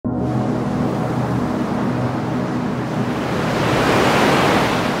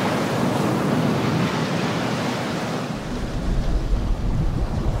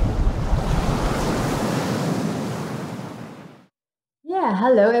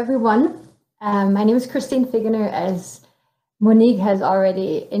Hello, everyone. My name is Figgener, as Monique has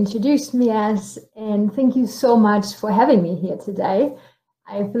already introduced me as, and thank you so much for having me here today.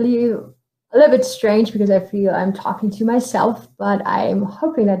 I feel a little bit strange because I feel I'm talking to myself, but I'm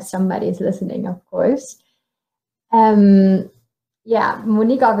hoping that somebody is listening, of course. Yeah,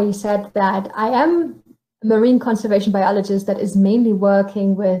 Monique already said that I am a marine conservation biologist that is mainly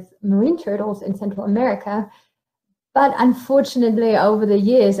working with marine turtles in Central America. But unfortunately, over the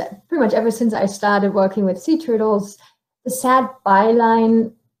years, pretty much ever since I started working with sea turtles, the sad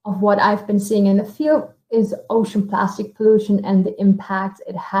byline of what I've been seeing in the field is ocean plastic pollution and the impact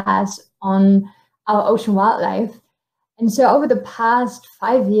it has on our ocean wildlife. And so over the past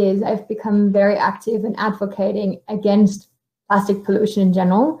 5 years, I've become very active in advocating against plastic pollution in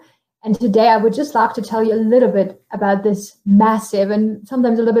general. And today I would just like to tell you a little bit about this massive and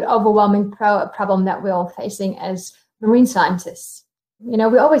sometimes a little bit overwhelming problem that we're all facing as marine scientists. You know,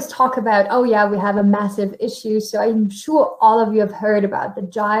 we always talk about, oh yeah, we have a massive issue. So I'm sure all of you have heard about the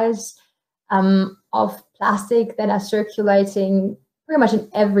gyres of plastic that are circulating pretty much in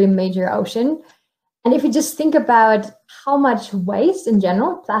every major ocean. And if you just think about how much waste in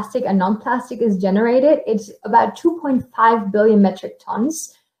general, plastic and non-plastic, is generated, it's about 2.5 billion metric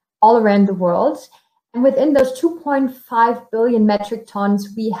tons all around the world. And within those 2.5 billion metric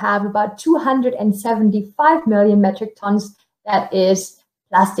tons, we have about 275 million metric tons that is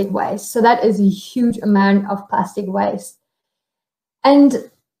plastic waste. So that is a huge amount of plastic waste. And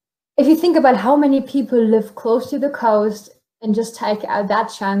if you think about how many people live close to the coast and just take out that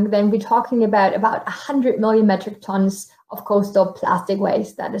chunk, then we're talking about 100 million metric tons of coastal plastic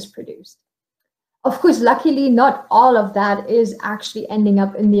waste that is produced. Of course, luckily, not all of that is actually ending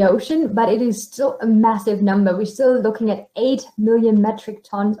up in the ocean, but it is still a massive number. We're still looking at 8 million metric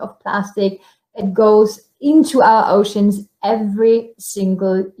tons of plastic that goes into our oceans every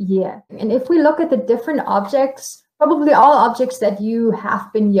single year. And if we look at the different objects, probably all objects that you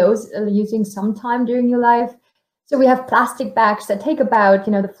have been using sometime during your life. So we have plastic bags that take about,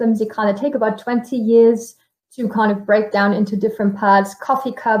 the flimsy kind, that take about 20 years to kind of break down into different parts.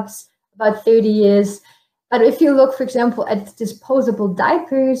 Coffee cups, about 30 years. But if you look, for example, at disposable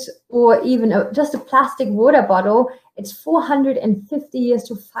diapers or even just a plastic water bottle, it's 450 years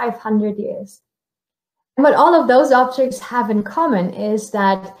to 500 years. And what all of those objects have in common is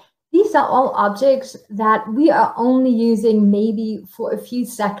that these are all objects that we are only using maybe for a few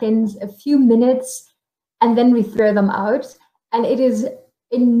seconds, a few minutes, and then we throw them out. And it is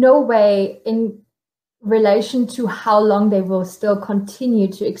in no way in relation to how long they will still continue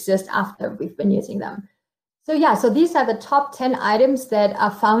to exist after we've been using them. So yeah, so these are the top 10 items that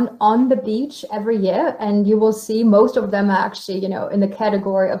are found on the beach every year. And you will see most of them are actually, in the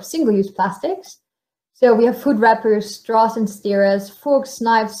category of single-use plastics. So we have food wrappers, straws and stirrers, forks,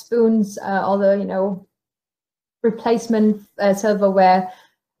 knives, spoons, all the, replacement silverware,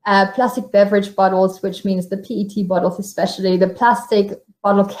 plastic beverage bottles, which means the PET bottles, especially the plastic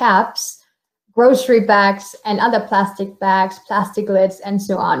bottle caps, grocery bags and other plastic bags, plastic lids, and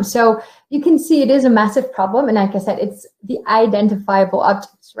so on. So you can see it is a massive problem. And like I said, it's the identifiable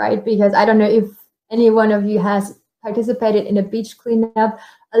objects, right? Because I don't know if any one of you has participated in a beach cleanup.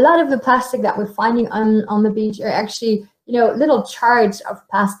 A lot of the plastic that we're finding on the beach are actually, little shards of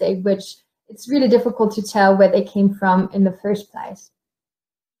plastic, which it's really difficult to tell where they came from in the first place.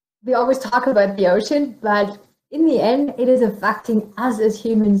 We always talk about the ocean, but in the end, it is affecting us as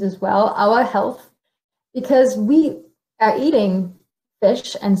humans as well, our health, because we are eating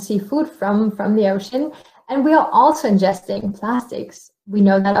fish and seafood from the ocean, and we are also ingesting plastics. We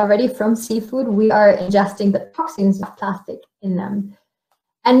know that already from seafood. We are ingesting the toxins of plastic in them.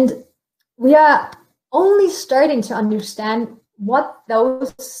 And we are only starting to understand what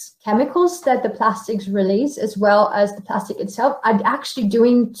those chemicals that the plastics release, as well as the plastic itself, are actually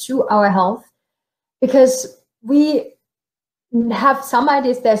doing to our health, because we have some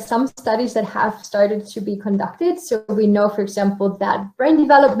ideas. There's some studies that have started to be conducted. So we know, for example, that brain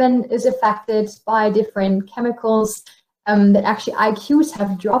development is affected by different chemicals, that actually IQs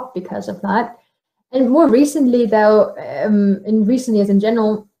have dropped because of that. And more recently, though, in recent years in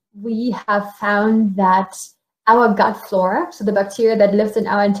general, we have found that our gut flora, so the bacteria that lives in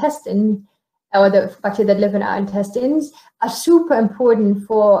our intestine, or the bacteria that live in our intestines, are super important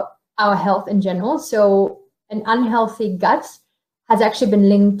for our health in general. So an unhealthy gut has actually been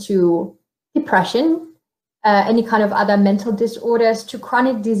linked to depression, any kind of other mental disorders, to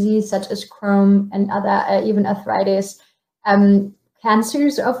chronic disease such as Crohn and other, even arthritis,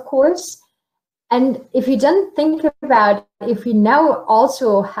 cancers, of course. And if you then think about, if we now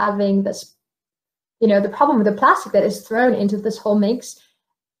also having this, the problem with the plastic that is thrown into this whole mix,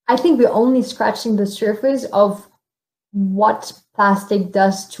 I think we're only scratching the surface of what plastic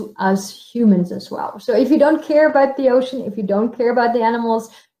does to us humans as well. So if you don't care about the ocean, if you don't care about the animals,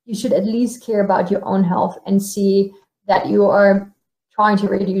 you should at least care about your own health and see that you are trying to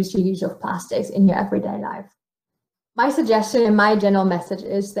reduce the use of plastics in your everyday life. My suggestion and my general message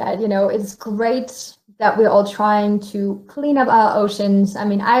is that, it's great that we're all trying to clean up our oceans. I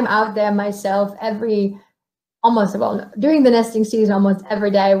mean, I'm out there myself during the nesting season, almost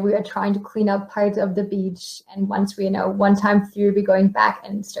every day, we are trying to clean up parts of the beach. And once we one time through, we're going back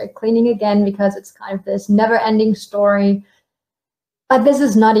and start cleaning again, because it's kind of this never-ending story. But this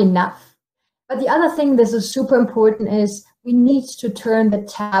is not enough. But the other thing, this is super important, is we need to turn the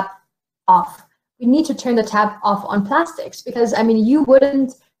tap off. We need to turn the tap off on plastics, because, I mean, you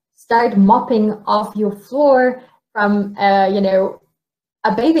wouldn't start mopping off your floor from,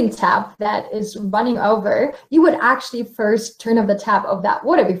 a bathing tap that is running over. You would actually first turn off the tap of that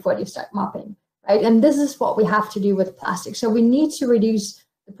water before you start mopping, right? And this is what we have to do with plastic. So we need to reduce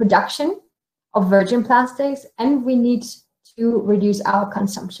the production of virgin plastics, and we need to reduce our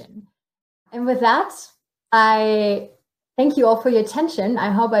consumption. And with that, I thank you all for your attention. I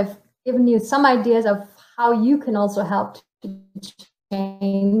hope I've given you some ideas of how you can also help to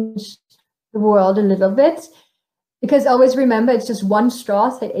change the world a little bit. Because always remember, it's just one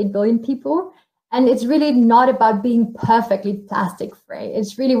straw, say 8 billion people. And it's really not about being perfectly plastic free.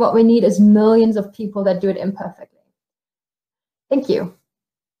 It's really what we need is millions of people that do it imperfectly. Thank you.